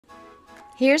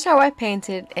Here's how I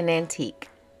painted an antique.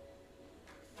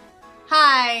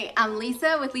 Hi, I'm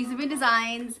Lisa with Lisa B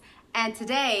Designs, and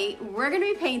today we're going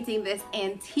to be painting this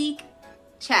antique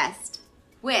chest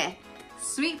with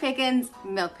Sweet Pickins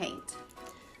milk paint.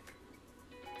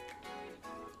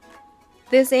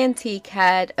 This antique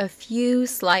had a few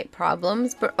slight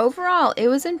problems, but overall it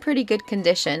was in pretty good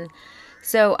condition.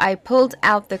 So I pulled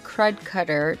out the crud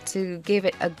cutter to give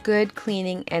it a good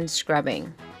cleaning and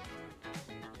scrubbing.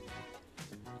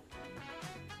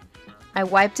 I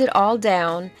wiped it all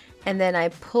down, and then I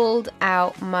pulled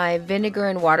out my vinegar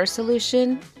and water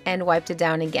solution and wiped it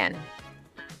down again.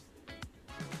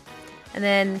 And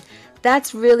then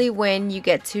that's really when you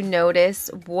get to notice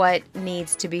what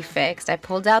needs to be fixed. I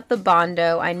pulled out the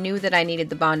Bondo. I knew that I needed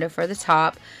the Bondo for the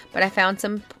top, but I found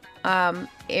some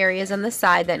areas on the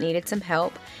side that needed some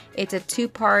help. It's a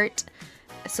two-part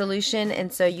solution,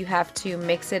 and so you have to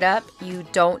mix it up. You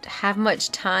don't have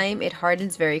much time. It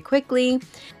hardens very quickly.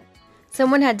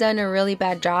 Someone had done a really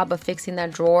bad job of fixing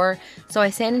that drawer, so I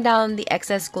sanded down the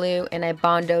excess glue and I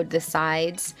bondoed the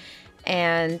sides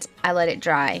and I let it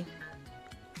dry.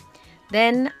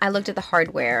 Then I looked at the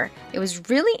hardware. It was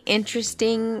really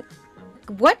interesting.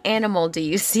 What animal do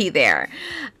you see there?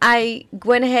 I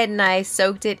went ahead and I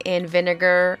soaked it in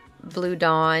vinegar, Blue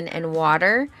Dawn, and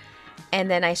water, and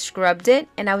then I scrubbed it,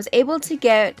 and I was able to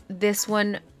get this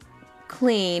one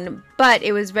clean, but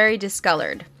it was very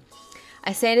discolored.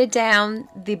 I sanded down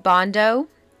the Bondo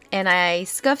and I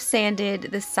scuff sanded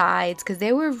the sides because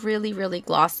they were really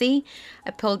glossy.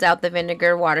 I pulled out the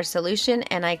vinegar water solution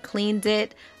and I cleaned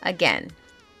it again.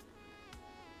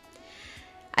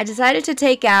 I decided to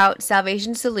take out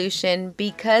Salvation Solution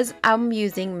because I'm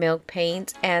using milk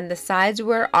paint and the sides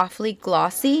were awfully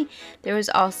glossy. There was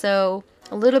also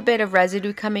a little bit of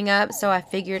residue coming up, so I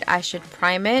figured I should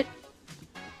prime it.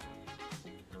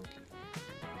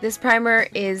 This primer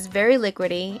is very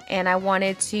liquidy, and I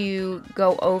wanted to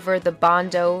go over the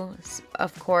Bondo,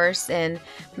 of course, and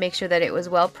make sure that it was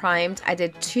well primed. I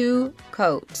did 2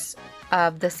 coats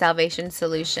of the Salvation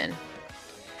Solution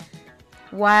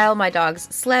while my dogs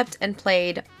slept and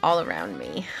played all around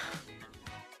me.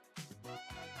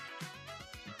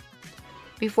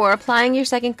 Before applying your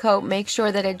second coat, make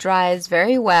sure that it dries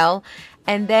very well,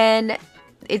 and then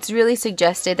it's really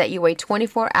suggested that you wait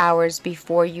 24 hours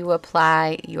before you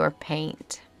apply your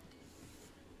paint.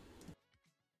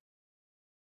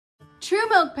 True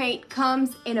milk paint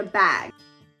comes in a bag,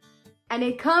 and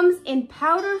it comes in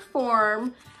powder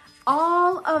form.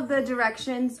 All of the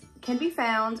directions can be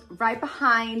found right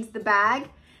behind the bag.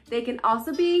 They can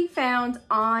also be found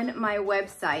on my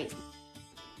website.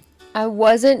 I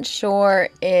wasn't sure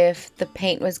if the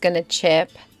paint was going to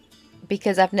chip,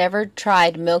 because I've never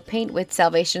tried milk paint with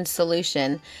Salvation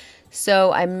Solution.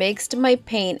 So I mixed my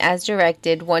paint as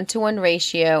directed, 1-to-1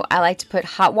 ratio. I like to put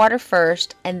hot water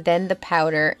first and then the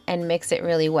powder and mix it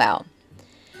really well.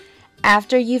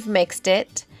 After you've mixed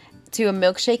it to a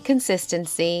milkshake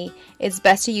consistency, it's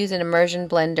best to use an immersion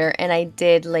blender, and I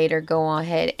did later go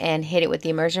ahead and hit it with the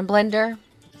immersion blender.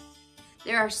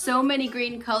 There are so many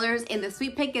green colors in the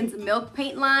Sweet Pickins milk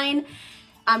paint line.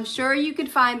 I'm sure you could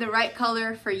find the right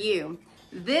color for you.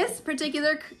 This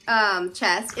particular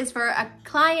chest is for a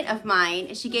client of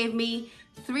mine. She gave me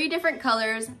 3 different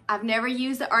colors. I've never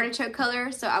used the artichoke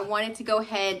color, so I wanted to go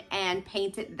ahead and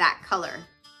paint it that color.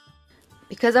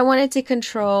 Because I wanted to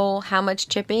control how much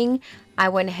chipping, I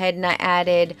went ahead and I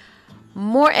added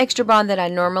more extra bond than I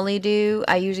normally do.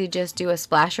 I usually just do a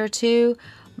splash or 2.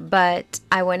 But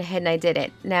I went ahead and I did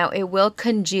it. Now it will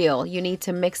congeal. You need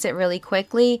to mix it really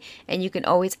quickly, and you can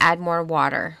always add more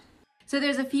water. So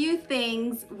there's a few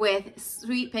things with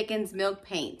Sweet Pickins milk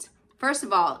paint. First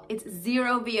of all, it's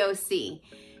 0 VOC.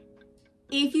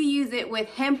 If you use it with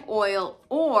hemp oil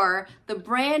or the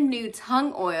brand new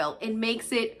tung oil, it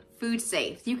makes it food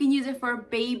safe. You can use it for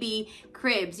baby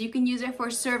cribs. You can use it for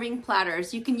serving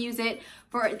platters. You can use it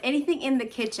for anything in the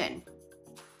kitchen.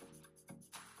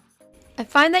 I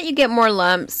find that you get more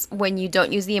lumps when you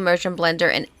don't use the immersion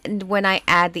blender and when I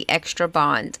add the extra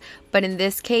bond. But in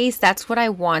this case, that's what I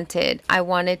wanted. I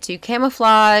wanted to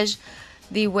camouflage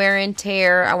the wear and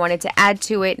tear. I wanted to add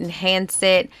to it, enhance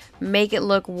it, make it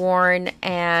look worn,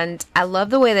 and I love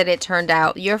the way that it turned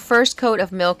out. Your first coat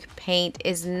of milk paint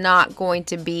is not going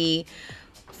to be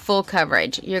full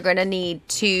coverage. You're going to need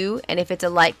 2, and if it's a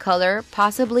light color,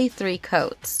 possibly 3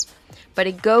 coats. But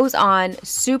it goes on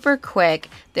super quick.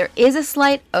 There is a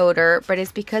slight odor, but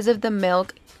it's because of the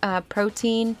milk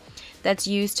protein that's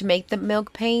used to make the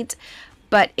milk paint.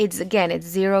 But it's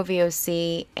 0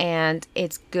 VOC, and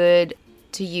it's good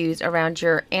to use around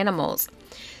your animals.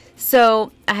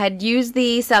 So I had used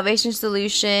the Salvation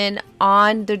solution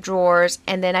on the drawers,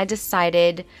 and then I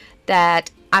decided that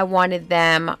I wanted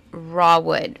them raw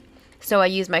wood. So I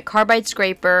used my carbide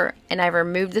scraper and I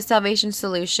removed the Salvation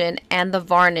solution and the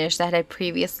varnish that had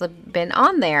previously been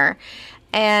on there.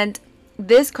 And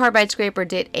this carbide scraper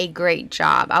did a great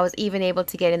job. I was even able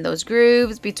to get in those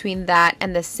grooves between that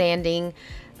and the sanding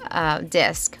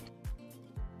disc.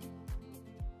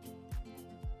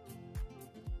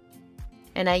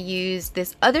 And I used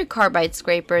this other carbide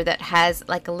scraper that has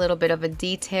like a little bit of a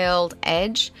detailed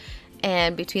edge.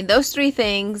 And between those three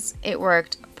things, it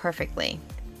worked perfectly.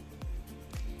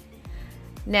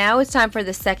 Now it's time for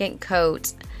the second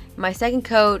coat. My second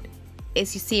coat,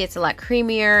 as you see, it's a lot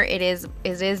creamier. It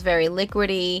is very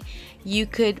liquidy. You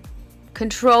could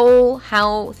control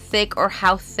how thick or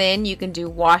how thin you can do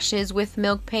washes with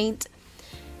milk paint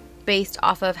based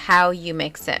off of how you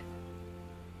mix it.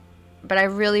 But I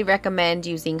really recommend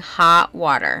using hot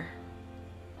water.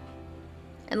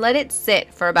 And let it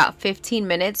sit for about 15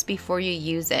 minutes before you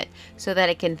use it so that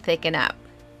it can thicken up.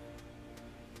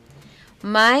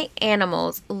 My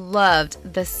animals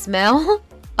loved the smell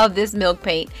of this milk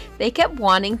paint. They kept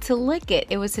wanting to lick it.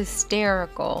 It was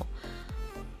hysterical.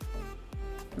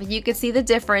 But you could see the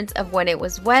difference of when it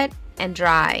was wet and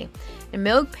dry. And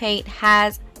milk paint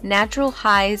has natural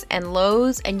highs and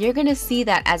lows, and you're going to see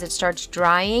that as it starts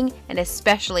drying, and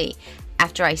especially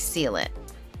after I seal it.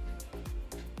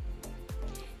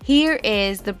 Here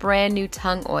is the brand new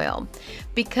tung oil.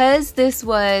 Because this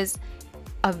was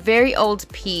a very old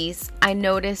piece, I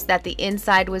noticed that the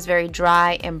inside was very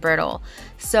dry and brittle.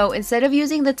 So instead of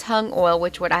using the tung oil,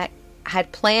 which what I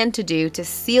had planned to do to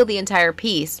seal the entire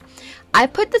piece, I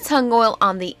put the tung oil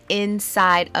on the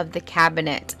inside of the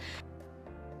cabinet.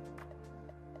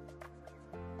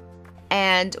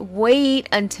 And wait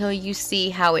until you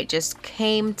see how it just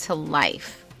came to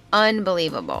life.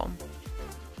 Unbelievable.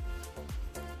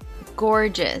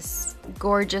 Gorgeous,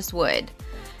 gorgeous wood.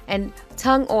 And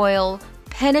tung oil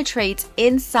penetrates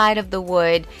inside of the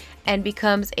wood and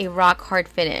becomes a rock hard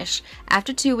finish.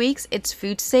 After 2 weeks, it's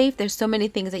food safe. There's so many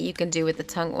things that you can do with the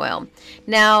tung oil.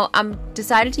 Now, I'm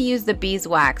decided to use the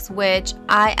beeswax, which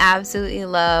I absolutely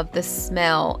love the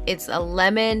smell. It's a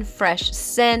lemon fresh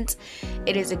scent.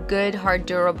 It is a good, hard,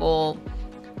 durable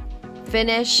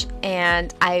finish,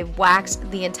 and I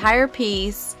waxed the entire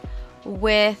piece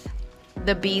with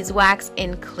the beeswax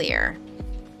in clear.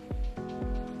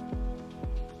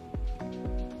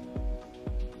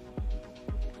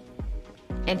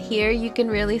 And here you can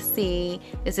really see,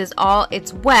 this is all,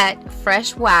 it's wet,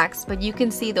 fresh wax, but you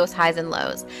can see those highs and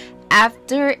lows.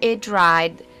 After it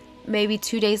dried, maybe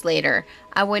 2 days later,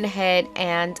 I went ahead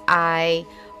and I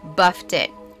buffed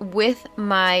it with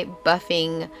my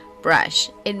buffing brush.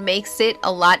 It makes it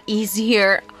a lot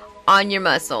easier on your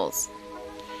muscles.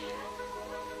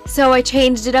 So I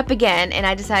changed it up again and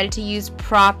I decided to use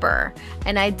proper.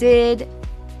 And I did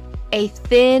a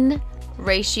thin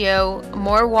ratio,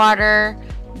 more water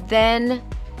than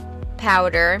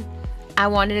powder. I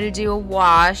wanted to do a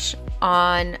wash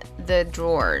on the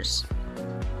drawers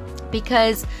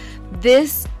because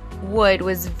this wood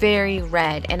was very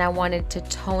red and I wanted to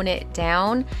tone it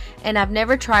down, and I've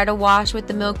never tried a wash with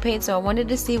the milk paint, so I wanted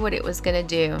to see what it was gonna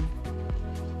do.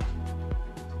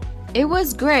 It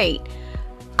was great.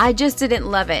 I just didn't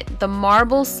love it. The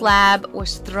marble slab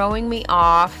was throwing me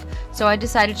off, so I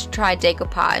decided to try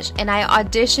decoupage, and I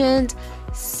auditioned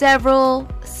several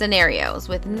scenarios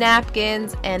with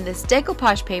napkins and this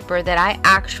decoupage paper that I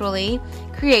actually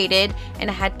created and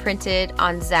I had printed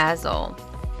on Zazzle.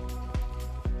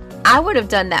 I would have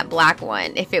done that black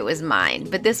one if it was mine,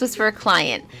 but this was for a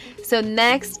client. So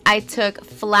next I took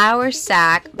Flour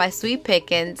Sack by Sweet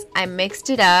Pickins. I mixed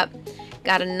it up,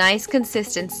 got a nice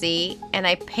consistency, and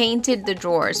I painted the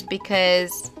drawers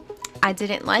because I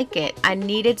didn't like it. I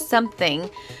needed something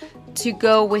to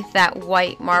go with that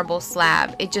white marble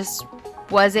slab. It just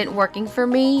wasn't working for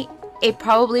me. It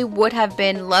probably would have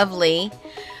been lovely,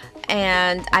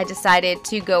 and I decided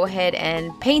to go ahead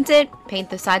and paint it, paint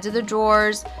the sides of the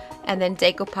drawers, and then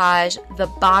decoupage the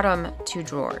bottom 2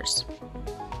 drawers.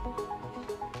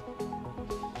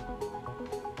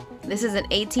 This is an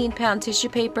 18-pound tissue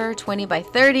paper, 20 by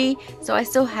 30, so I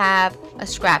still have a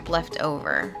scrap left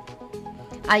over.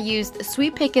 I used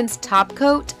Sweet Pickins top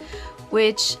coat,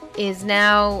 which is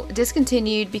now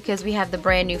discontinued because we have the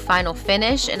brand new final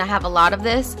finish, and I have a lot of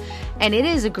this, and it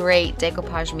is a great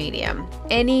decoupage medium.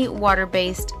 Any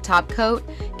water-based top coat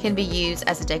can be used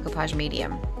as a decoupage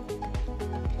medium.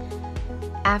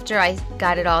 After I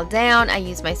got it all down, I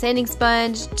used my sanding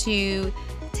sponge to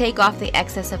take off the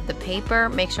excess of the paper,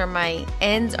 make sure my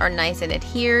ends are nice and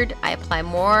adhered. I apply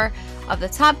more of the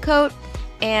top coat,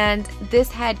 and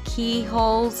this had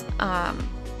keyholes,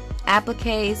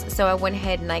 appliques, so I went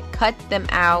ahead and I cut them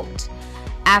out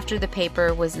after the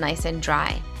paper was nice and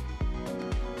dry.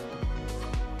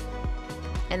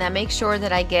 And I make sure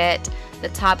that I get the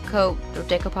top coat or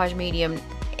decoupage medium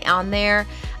on there.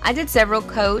 I did several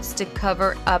coats to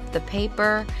cover up the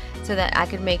paper so that I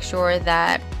could make sure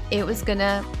that it was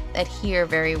gonna adhere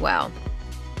very well.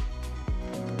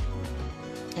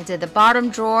 I did the bottom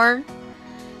drawer,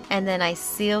 and then I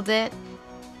sealed it,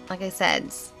 like I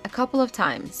said, a couple of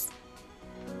times.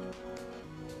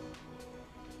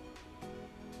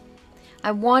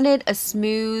 I wanted a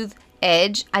smooth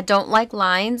edge. I don't like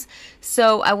lines,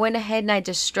 so I went ahead and I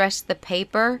just stretched the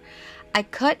paper. I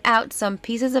cut out some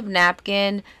pieces of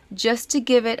napkin just to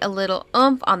give it a little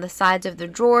oomph on the sides of the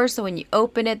drawer, so when you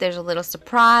open it there's a little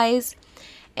surprise.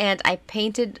 And I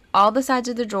painted all the sides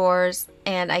of the drawers,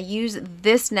 and I used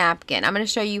this napkin. I'm going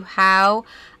to show you how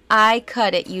I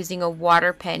cut it using a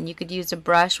water pen. You could use a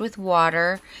brush with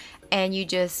water and you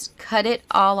just cut it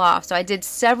all off. So I did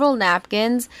several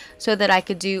napkins so that I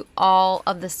could do all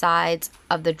of the sides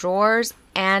of the drawers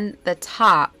and the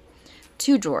top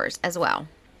 2 drawers as well.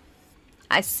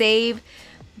 I save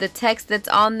the text that's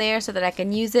on there so that I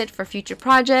can use it for future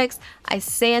projects. I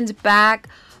sand back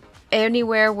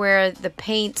anywhere where the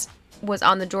paint was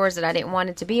on the drawers that I didn't want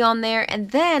it to be on there.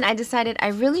 And then I decided I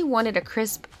really wanted a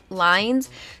crisp lines,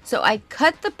 so I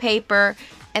cut the paper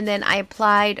and then I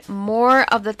applied more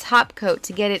of the top coat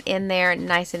to get it in there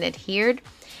nice and adhered.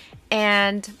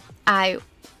 And I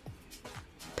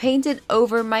painted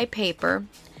over my paper,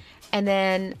 and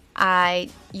then I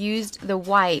used the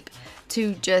wipe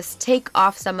to just take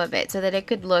off some of it so that it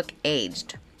could look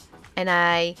aged. And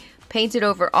I painted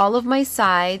over all of my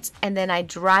sides, and then I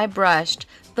dry brushed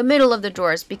the middle of the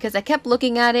drawers because I kept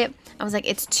looking at it. I was like,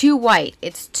 it's too white,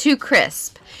 it's too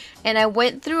crisp. And I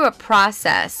went through a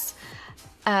process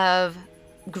of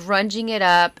grunging it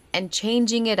up and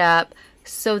changing it up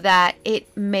so that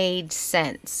it made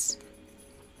sense.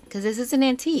 Because this is an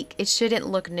antique, it shouldn't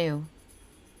look new.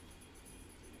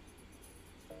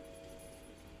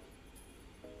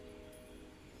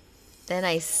 Then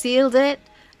I sealed it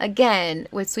again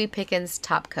with Sweet Pickins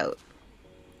top coat.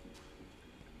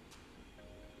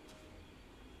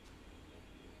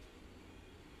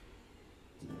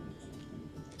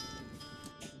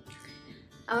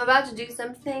 I'm about to do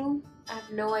something. I have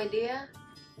no idea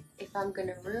if I'm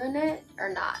gonna ruin it or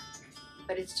not,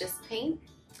 but it's just paint.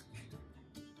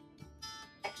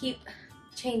 I keep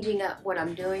changing up what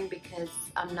I'm doing because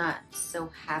I'm not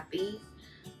so happy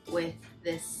with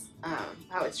this,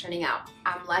 how it's turning out.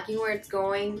 I'm liking where it's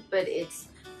going, but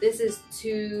this is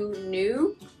too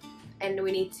new and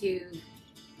we need to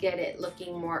get it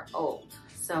looking more old.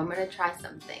 So I'm gonna try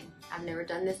something. I've never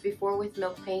done this before with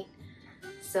milk paint,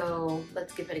 so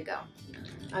let's give it a go.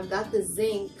 I've got the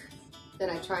zinc that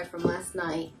I tried from last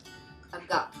night. I've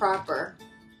got proper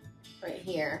right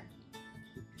here.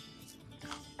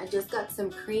 I just got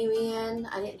some creamy in.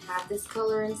 I didn't have this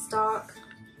color in stock.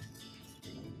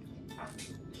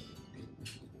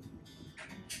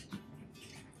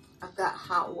 I've got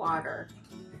hot water.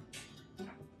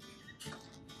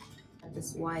 Got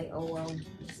this white, oh well.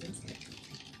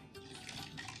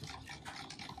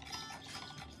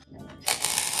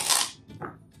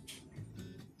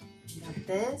 Got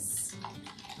this.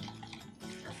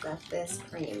 I've got this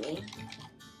creamy.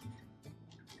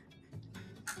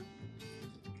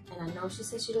 And I know she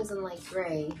said she doesn't like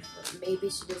gray, but maybe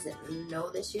she doesn't know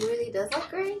that she really does like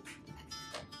gray.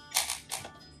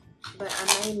 But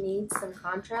I may need some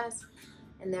contrast,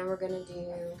 and then we're gonna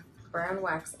do brown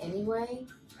wax anyway.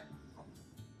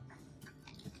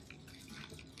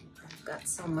 I've got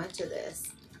so much of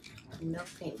this. Milk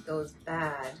paint goes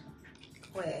bad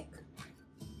quick.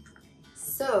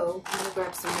 So I'm gonna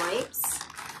grab some wipes.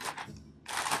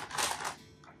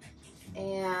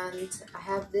 And I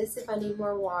have this if I need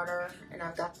more water, and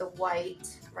I've got the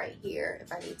white right here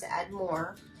if I need to add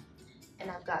more. And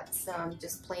I've got some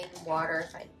just plain water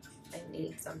if I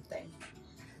need something.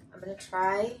 I'm gonna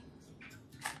try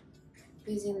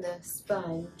using the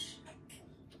sponge.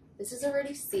 This is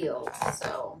already sealed,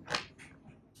 so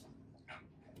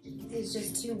it's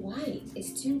just too white.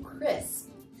 It's too crisp,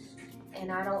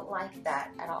 and I don't like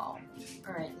that at all.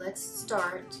 All right, let's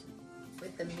start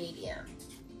with the medium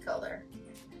color.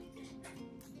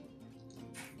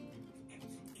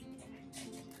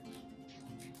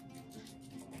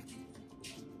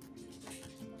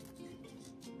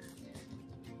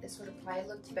 This would have probably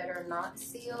looked better not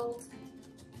sealed.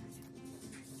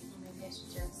 Maybe I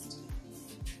should just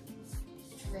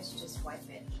Let's just wipe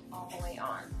it all the way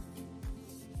on.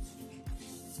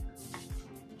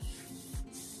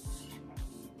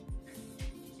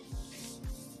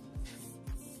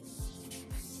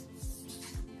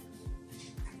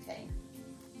 Okay.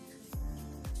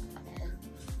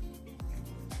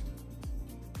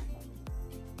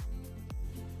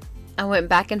 I went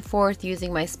back and forth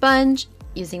using my sponge,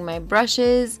 using my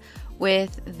brushes,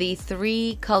 with the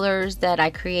 3 colors that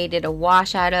I created a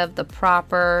wash out of, the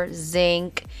proper,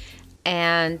 zinc,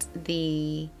 and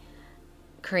the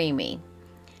creamy,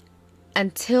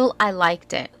 until I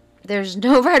liked it. There's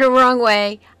no right or wrong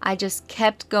way. I just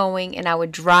kept going, and I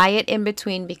would dry it in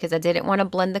between because I didn't want to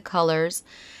blend the colors.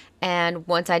 And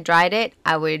once I dried it,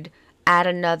 I would add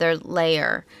another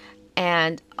layer.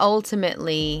 And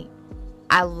ultimately,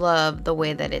 I love the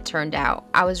way that it turned out.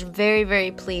 I was very,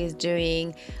 very pleased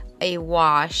doing a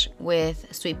wash with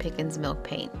Sweet Pickins milk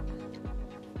paint.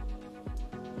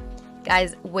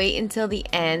 Guys, wait until the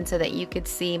end so that you could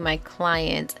see my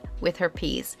client with her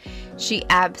piece. She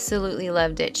absolutely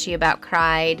loved it. She about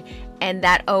cried, and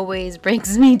that always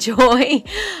brings me joy.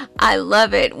 I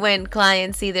love it when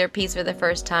clients see their piece for the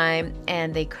first time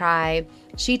and they cry.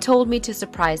 She told me to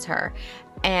surprise her,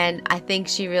 and I think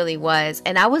she really was.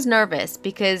 And I was nervous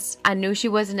because I knew she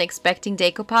wasn't expecting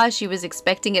decoupage. She was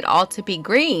expecting it all to be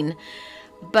green,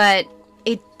 but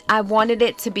I wanted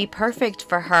it to be perfect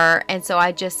for her, and so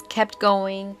I just kept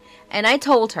going. And I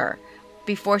told her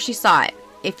before she saw it,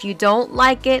 if you don't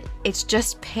like it, it's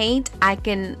just paint. I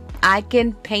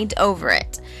can paint over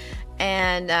it.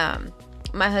 And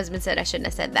my husband said I shouldn't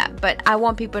have said that, but I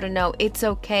want people to know it's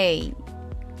okay.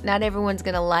 Not everyone's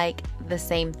gonna like the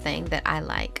same thing that I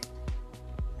like.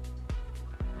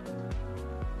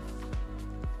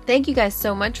 Thank you guys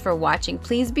so much for watching.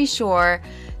 Please be sure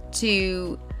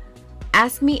to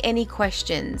ask me any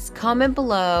questions. Comment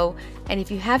below, and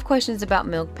if you have questions about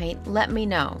milk paint, let me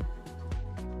know.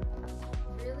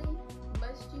 Really?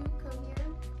 Must you come here?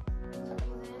 No.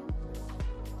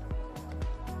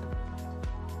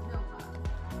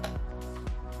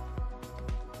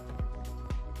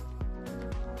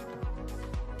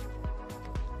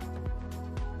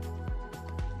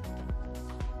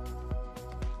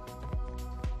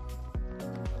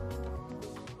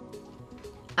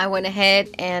 I went ahead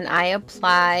and I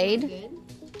applied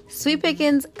Sweet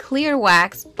Pickins clear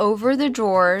wax over the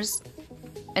drawers,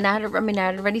 and I had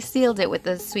already sealed it with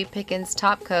the Sweet Pickins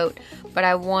top coat, but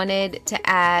I wanted to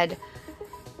add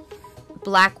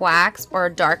black wax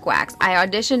or dark wax. I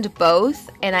auditioned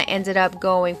both, and I ended up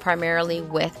going primarily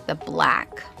with the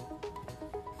black.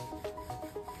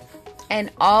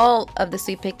 And all of the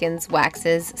Sweet Pickins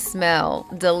waxes smell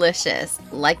delicious,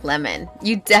 like lemon.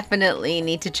 You definitely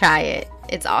need to try it.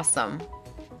 It's awesome.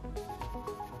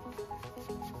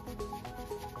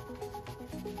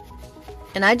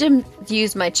 And I just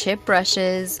used my chip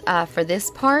brushes for this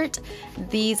part.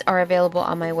 These are available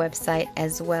on my website,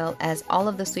 as well as all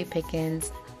of the Sweet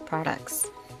Pickins products.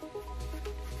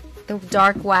 The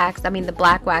dark wax, the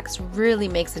black wax really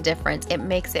makes a difference. It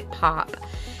makes it pop.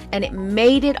 And it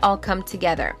made it all come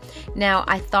together. Now,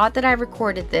 I thought that I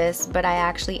recorded this, but I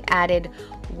actually added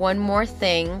one more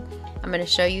thing. I'm going to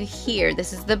show you here.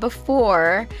 This is the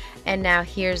before, and now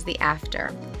here's the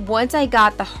after. Once I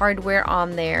got the hardware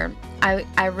on there,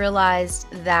 I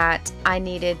realized that I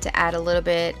needed to add a little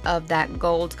bit of that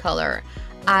gold color.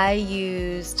 I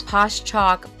used Posh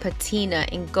Chalk Patina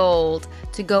in gold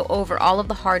to go over all of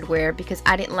the hardware because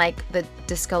I didn't like the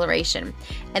discoloration.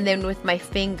 And then with my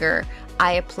finger,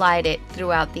 I applied it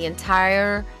throughout the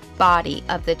entire body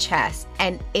of the chest,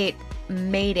 and it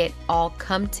made it all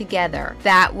come together.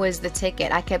 That was the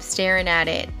ticket. I kept staring at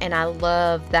it, and I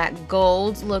love that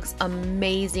gold looks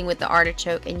amazing with the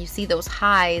artichoke, and you see those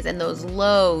highs and those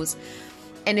lows,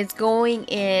 and it's going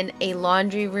in a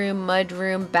laundry room, mud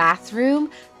room,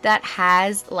 bathroom that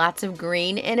has lots of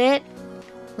green in it.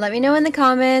 Let me know in the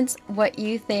comments what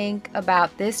you think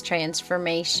about this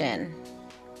transformation.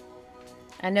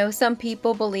 I know some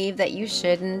people believe that you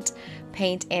shouldn't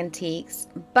paint antiques,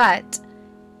 but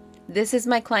this is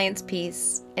my client's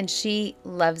piece, and she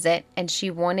loves it, and she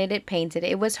wanted it painted.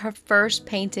 It was her first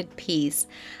painted piece.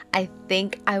 I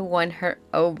think I won her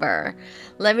over.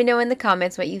 Let me know in the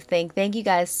comments what you think. Thank you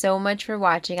guys so much for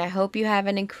watching. I hope you have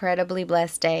an incredibly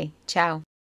blessed day. Ciao.